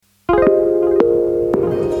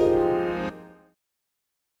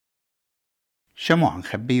شموعن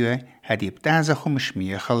خبيوة هدي بتعزة خمش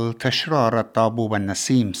ميخل تشرار الطابوب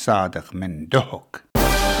النسيم صادق من دهك.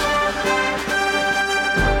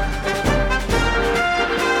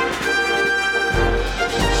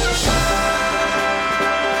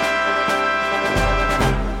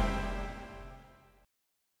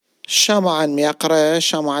 شامعا ميقرة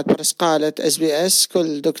شامعة برسقالة SBS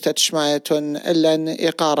كل دكتة شمايتون إلن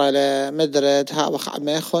إقارة لمدرد هاوخ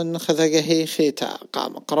عميخن خذقهي خيتا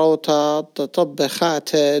قام قروتا تطب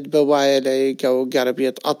خاتد بوايلي جو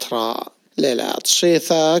قربية أطرا ليلة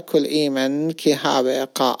تصيثة كل إيمن كي هابي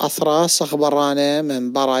قا أثرا صخبرانة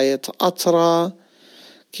من براية أطرا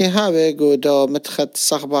كي هابي قودو متخت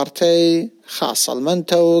صخبرتي خاصة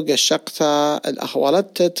المنتو قشقتا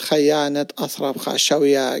الأخوالت تخيانة أثرب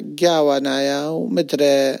خاشوية قاونايا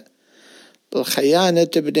ومدري الخيانة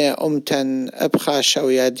بني أمتن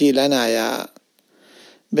بخاشوية دي لنايا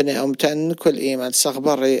بني أمتن كل إيمان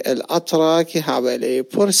صخبري الأطرا كي هابلي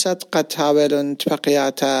فرصة قد هابلن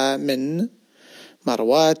تبقياتا من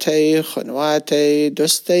مرواتي خنواتي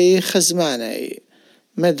دستي خزماني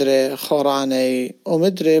مدري خوراني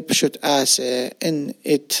ومدري بشوت آسي إن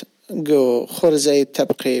جو خرزي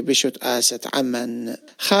تبقي بشوت آسة عمن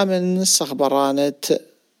خامن صخبرانة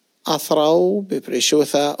أثرو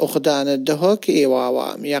ببريشوثة أخدان الدهوك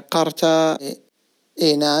إيواوا ميقرتا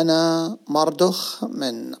إينانا مردخ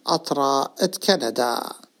من أطرا كندا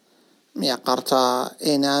ميقرتا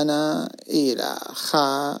إينانا إلى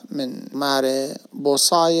خا من ماري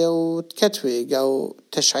بوصايا وتكتوي جو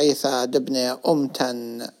تشعيثة دبني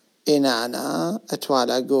أمتن إينانا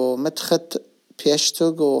اتوالاقو متخت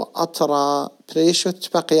بيشتوغو أطرا بريشوت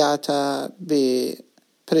بقياتا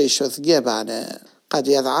ببريشوث جيبانه قد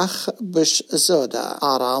يضعخ بش زودا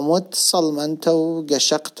آراموت صلمنتو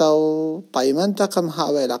قشقتو طيمنتقم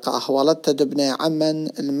هاويلق أهولت دبني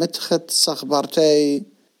عمن المتخت صخبرتي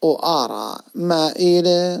وآرا ما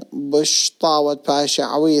إيلي بش طاوت باشا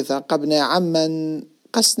عويثة قبني عمن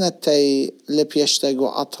قسنتي لبيشتغو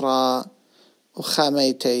أطرا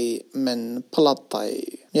وخاميتي من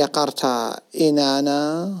بلطي يقرتا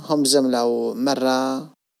إينانا هم زملو مرة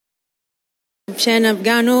بشانا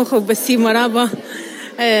بقانوخ وبسي مرابة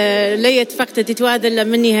ليت فقط تتوادل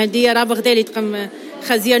مني هدية رابغ ديلي تقم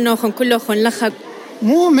خزيان نوخن كلوخن لخب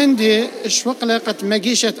مو مندي اشوقلقت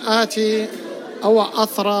مقيشة آتي أو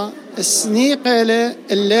أثرى السنيقة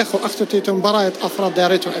الليخ وأختتي تنبرايت أثرى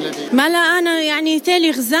داريتو ألدي ما لا أنا يعني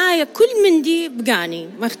تالي غزايا كل من دي بقاني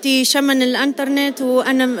مختي شمن الانترنت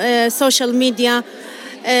وأنا سوشيال ميديا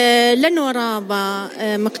لأنه رابا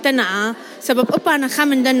مقتنعة سبب أنا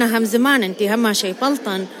خامن دنا هم زمان انتي هما شي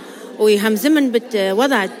بلطن وهم زمن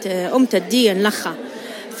وضعت أمت الدين لخا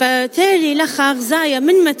فتالي لخا غزايا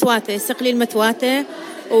من متواتة سقلي المتواتة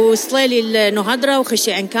وصليلي النهضرة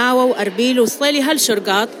وخشي عنكاوة وأربيل وصليلي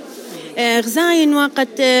هالشرقات غزاين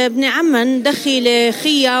وقت ابن عمن دخيل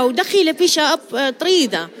خيا ودخيل بيشا أب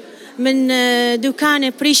طريدة من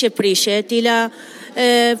دكان بريشة إلى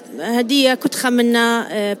هدية كنت خمنا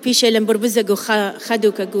بيشة لمبربزة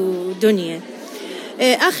خدوك دنيا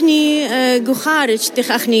أخني جو خارج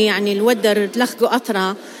تخ أخني يعني الودر تلخقو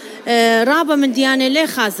أطرا رابا من ديانة ليه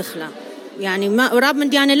خازخلا يعني ما راب من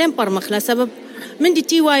ديانة لين برمخلا سبب من دي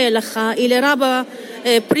تيوايا لخا إلى رابا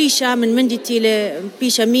بريشة من دي تي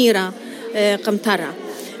بيشة ميرا قمترة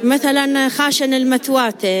مثلا خاشن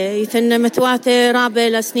المتواتة يثن متواتة رابا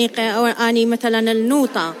لسنيقة أو أني مثلا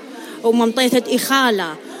النوطة ومنطقة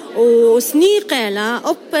إخالة وسنيقة لا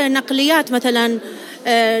أب نقليات مثلا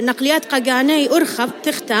نقليات قاقاني أرخب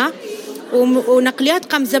تختا ونقليات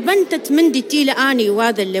قام زبنتت من دي تي لآني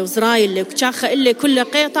وهذا اللي وزراي اللي وكشاخة اللي كل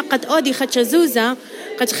قيطة قد أودي خدشزوزة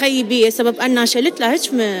قد خيي بيه سبب أنها شلت لها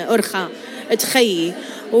هجم أرخا تخيي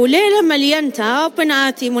وليلة مليانتا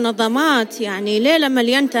بناتي منظمات يعني ليلة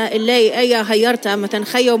مليانتا اللي أي هيرتا مثلا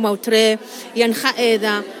خيو موتري ينخا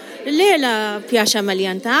إذا ليلة بياشا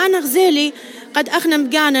مليانتا أنا غزيلي قد أخنا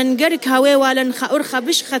مقانا نقرك هاوي ولا نخا أرخا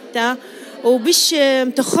بش ختا وبش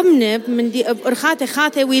تخمنب من دي أرخاتي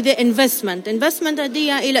خاتي وذا investment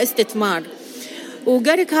دي إلى استثمار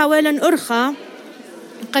وقرك هاوي أرخا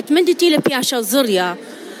قد من دي تيلا بياشا زريا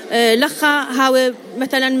لخا هاوي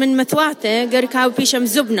مثلا من مثواته قرك هاوي بيشا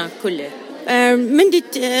مزبنة كله من دي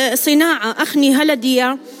صناعة أخني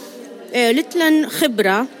هلدية لتلن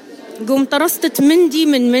خبرة قوم ترستت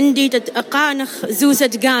من دي تتقانخ زوزة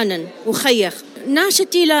قانن وخيخ ناشا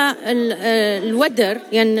تيلا الودر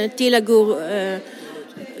يعني تيلا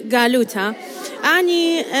قالوتها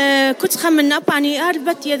أني كنت خمن أباني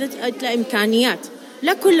أربت يد إمكانيات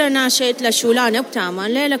لا كل ناشئ لا شولان بتاما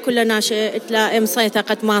لا كل ناشئ لا مصيته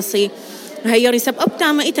قد ماصي هي رسب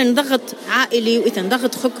بتاما إتن ضغط عائلي وإتن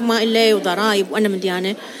ضغط حكمة اللي وضرائب وأنا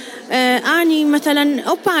مديانة أني مثلا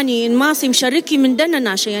أوباني ماسي مشاركي من دنا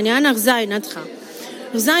ناشا يعني أنا غزاين أدخل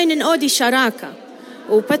غزاين أودي شراكة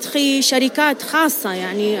وبدخي شركات خاصة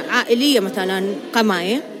يعني عائلية مثلا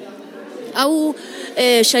قماية أو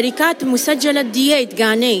شركات مسجلة ديات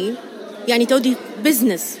قاني يعني تودي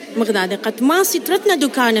بزنس مغدادي قد ماسي ترتنا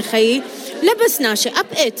دكان خي لبس ناشا أب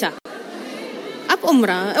إيتا أب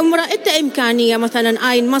أمرا إتا إمكانية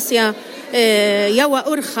مثلا آين مصيا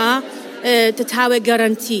يوا أرخا تتهاوي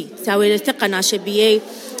جارانتي تساوي لتقى ناشبية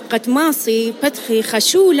قد ماسي بدخي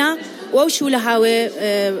خشولة وشولة هاوي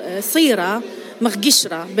صيرة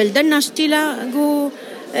مغقشرة بلدن ناشتيلا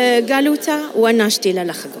قالوتا وناشتيلا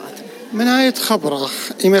لخقوات من هاي خبرخ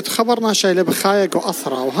إمت خبرنا شيء لبخايق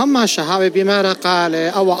وأثرة وهم شهاوي بما قالة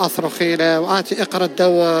أو أثر خيلة وآتي اقرأ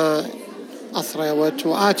الدو أثرة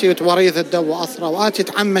وآتي وتوريث الدو أثرة وآتي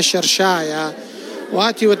تعمى شرشاية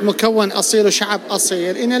وآتي وتمكون أصيل وشعب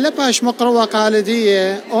أصيل إن لباش مقروة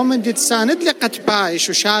قالدية أو من دي تساند لقت بايش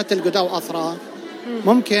وشات القدو أثرة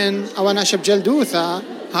ممكن أو ناشب جلدوثة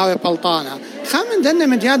هاوي بلطانة خامن دنا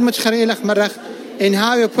من دياد متخريلخ مرخ إن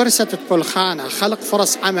هاوي فرصة بالخانة خلق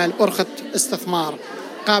فرص عمل أرخت استثمار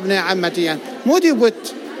قابنا عمديا مودي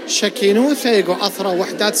بوت شكينوثة يقو أثرة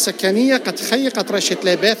وحدات سكنية قد خيقت رشت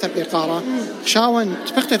لبيثة بإقارة شاون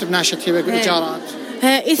تبقتت بناشتي بإيجارات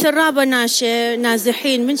إثر رابا ناشي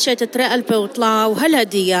نازحين من شي تترقل بوطلا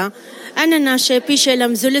وهالهدية أنا ناشي بيشي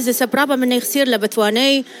لمزولز سبرابا من يخسير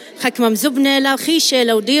لبتواني خكمة مزبنة لا خيشة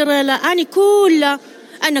لو ديرة لا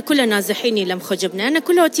أنا كل نازحيني لم خجبنا أنا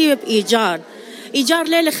كله تيب إيجار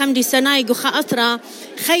ليلة 5 سنة يقو خاطرة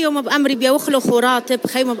خيوم بأمري بيوخلو خو راتب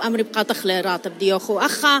خيوم بأمري بقاطخلي راتب ديوخو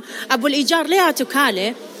أخا أبو الإيجار ليه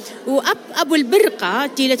تكالي وأبو البرقة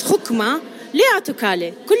تيلت خكمة ليه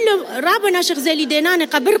تكالي كله رابنا شخ زي اللي ديناني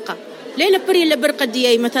قبرقة ليلة بري لبرقة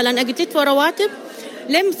ديي مثلا أقتت رواتب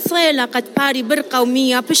لم تصيلة قد باري برقة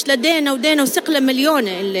و100 بش لدينا ودينا وسقلة مليون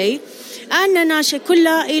اللي أنا ناشي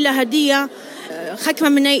كلها إلى هدية خكمة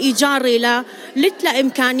من إيجار إلى لتلا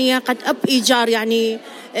إمكانية قد أب إيجار يعني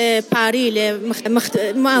باريلة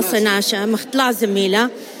ما صناشة لازم إلى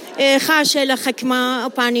خاشة لخكمة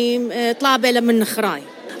أباني طلابة من نخراي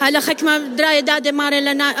هلا خكمة دراية دادة ماري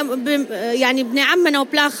لنا يعني ابن عمنا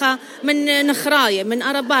وبلاخة من نخراية من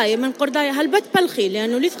أرباية من قرداية هل بلخي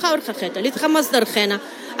لأنه ليتخا أرخى خيطة ليتخا مصدر خينا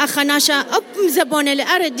أخناشة أب مزبونة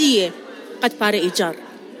لأردية قد باري إيجار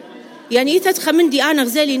يعني تدخل من دي أنا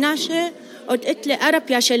غزالي ناشة قلت لي أرب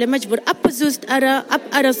يا شيء لمجبر أب زوزت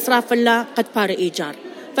أرى صراف الله قد باري إيجار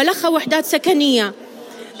فلخا وحدات سكنية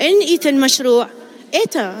إن إيتن مشروع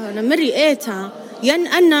إيتا أنا مري إيتا ين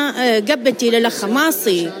أنا قبتي للخا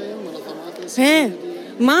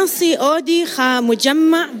ماصي أودي خا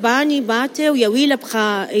مجمع باني باتي ويويل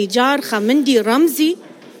بخا إيجار خا مندي رمزي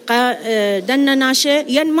دنا ناشي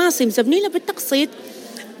ين ماصي مزبني له بالتقسيط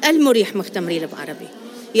المريح مختمري له بعربي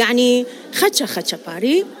يعني خدشة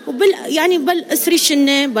باري يعني بل أسري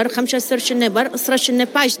شنة بر 5 سر شنة بر أسرة شنة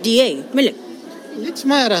باش دياي ملك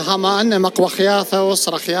لتمارة هما أن مقوى خياثة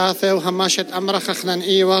وصرة خياثة وهماشة أمرخ خلان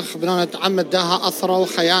إيوخ بنون تعمد داها أثرة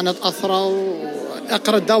وخيانة أثرة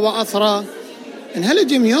وأقرد دوا أثرة إن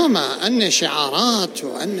هالديم يوما أن شعارات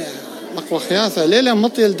وأن مقوى خياثة ليلة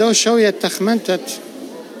مطيل دو شوية تخمنتت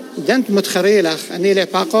دنت متخريلخ أني لي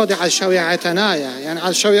باقودي على شوية عتنايا يعني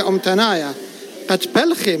على شوية أمتنايا قد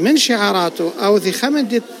بلخي من شعاراته أو ذي خمن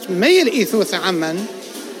دي ميل إيثوث عمن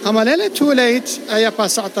هما ليلة توليت أيا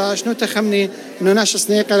باسعتا شنو تخمني إنه ناش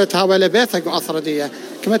سنيقة لتهاوى لبيثك وأثردية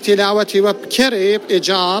كما تلاوتي وبكري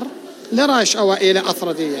بإيجار لراش أو إلى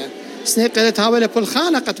أثردية سنيقة لتهاوى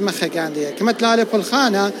لبالخانة قد مخي قاندية كما تلالي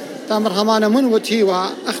بالخانة تامر همانا من وتيوا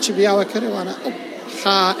أختي بيا وكري وأنا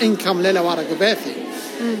خا إنكم ليلة ورق بيثي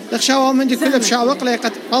لخشاوة من دي كله بشاوق لي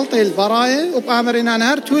قد بلطي البراية وبأمرنا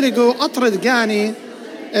نهار توليقوا أطرد قاني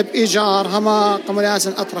بإيجار هما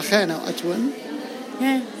قملياسن أطرخينا وأتون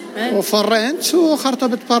وفرنت وخرطة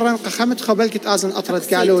بتبرن قخمت خبلك تأذن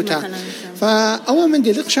أطرد قالوتا فأول من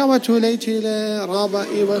دي لخشاوة توليتي لرابا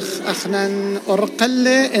إيوخ أخنان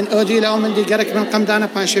أرقلة إن أودي لأو من دي قرك من قمدانا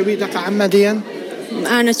بانشوي دقا عمديا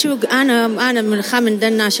أنا من خامن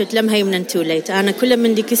دناشت لم هي من توليت أنا كل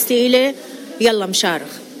من دي كستيلة يلا مشارخ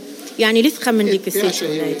يعني لثخة من دي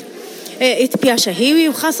كستيلة إتبياشا هيوي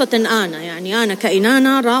وخاصة أنا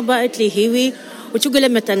كإنانا رابا إتلي هيوي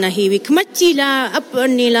وتقول متى هيوي كمتي لا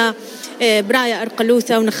أبني لا برايا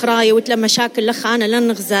أرقلوثة ونخراية وتلا مشاكل لخ أنا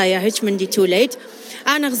لن غزايا هيك من دي توليت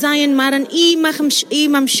أنا غزاين مارن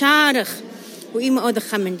إيما مشارخ وإيما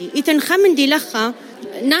أودخ من دي إتن خمن دي لخا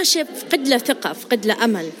ناشب فقد له ثقة فقد له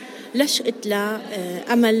أمل ليش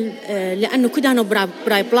أمل لأنه كدانا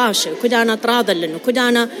براي بلاشة كدانا تراضل لأنه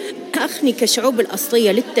كدانا أخني كشعوب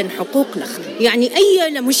الأصلية لتن حقوق لخ يعني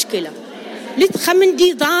أي مشكلة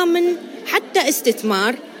لتخمندي ضامن حتى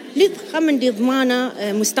استثمار لتخمندي ضمانة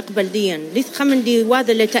مستقبل ديا لتخمندي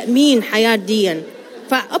واذا لتأمين حياة ديا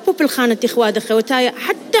فأبو بالخانة إخواد خوتايا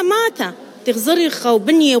حتى ماتا تغزري خو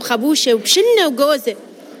بنية وخبوشة وبشنة وجوزة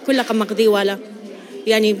كلها قمقضي ولا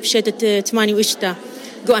يعني بشتت 8 وشتا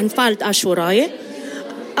جو أنفالت عاشوراية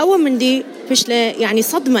أول من دي فشلة يعني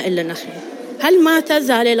صدمة إلا نحن هل ماتا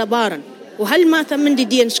زالي لبارن وهل ماتا من دي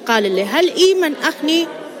دين شقال اللي هل إيمن أخني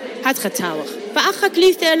هاد ختاوخ فأخك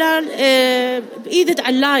لي ثلال بإيدة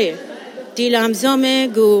علاية دي لام زومي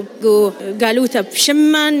جو قالوتا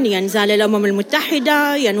بشمن يعني زالي الأمم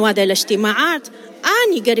المتحدة يعني واذا الاجتماعات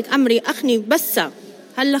أني قرق أمري أخني بسا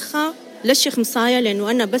هلخا للشيخ مصايا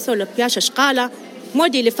لأنه أنا بس ولا بياشة شقالة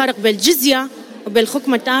مودي اللي فرق بالجزية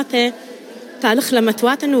وبالحكمة تاته تالخ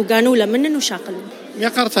لمتواتن وقانوا لمنن وشاقل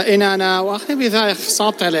يقرت إنانا وأخني بذايخ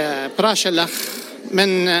صابت براش اللخ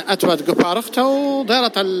من أتود قبارخته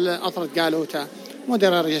وضيرت الأطرد قالوتا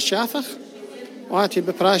مدير الشافخ واتي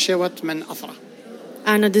ببراشة وات من أطرة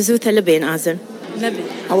أنا دزوتا لبين آزن لبين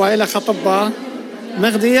هو إلى خطبة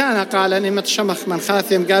مغدية أنا قال أني متشمخ من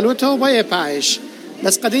خاثيم قالوتا وبيه بايش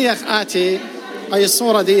بس قديخ آتي أي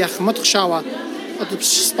الصورة ديخ متخشاوة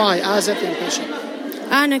سباي آزت ينبشر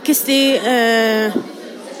أنا كستي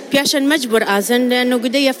بياشن مجبر آزن لأنه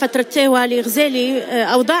قدية فترة تيوالي غزالي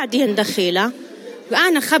أوضاع دين دخيلة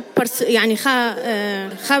وأنا خب يعني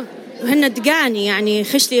خب هن دقاني يعني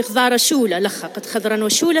خشلي خضارة شولة لخا قد خضرا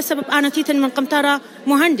وشولة سبب أنا تيتن من قمتارة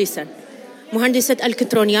مهندسة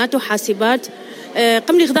الكترونيات وحاسبات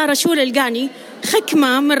قملي خضارة شولة لقاني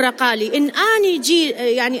خكمة مرة قالي إن أني جي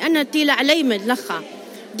يعني أنا تيلا عليمد لخا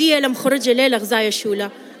دي لم خرج ليلة غزايا شولة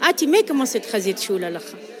آتي ميك مصد خزيت شولة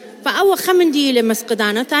لخا فأول خمن دي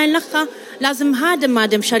لمسقدانة تاين لخا لازم هذا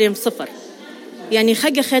مادم شريم صفر يعني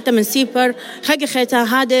خجة خيطة من سيبر خجة خيطة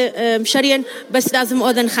هذا مشرين بس لازم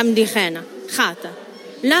أذن خمدي خانة خاطة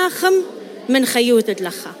لا خم من خيوتة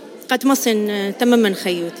لخا قد مصن تمام من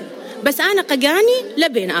خيوتة بس أنا قجاني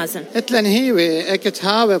لبين آزن اتلن هيوي اكت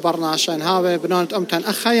هاوي برناشن هاوي بنونت أمتن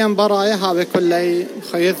أخيم برايا هاوي كلي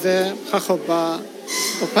خيذة خخبة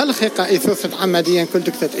وفالخيقة إثوثة عمديا كل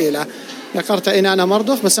دكتة إيلة يقرت إن أنا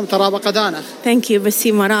مرضوخ بس مترابة قدانخ Thank you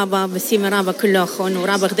بسي مرابة كله أخون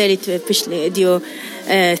ورابة غدالي بشلي ديو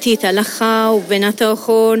تيتا لخا وبناته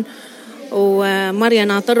أخون ومريا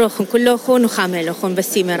ناطر أخون كله أخون وخامل أخون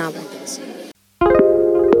بسي مرابة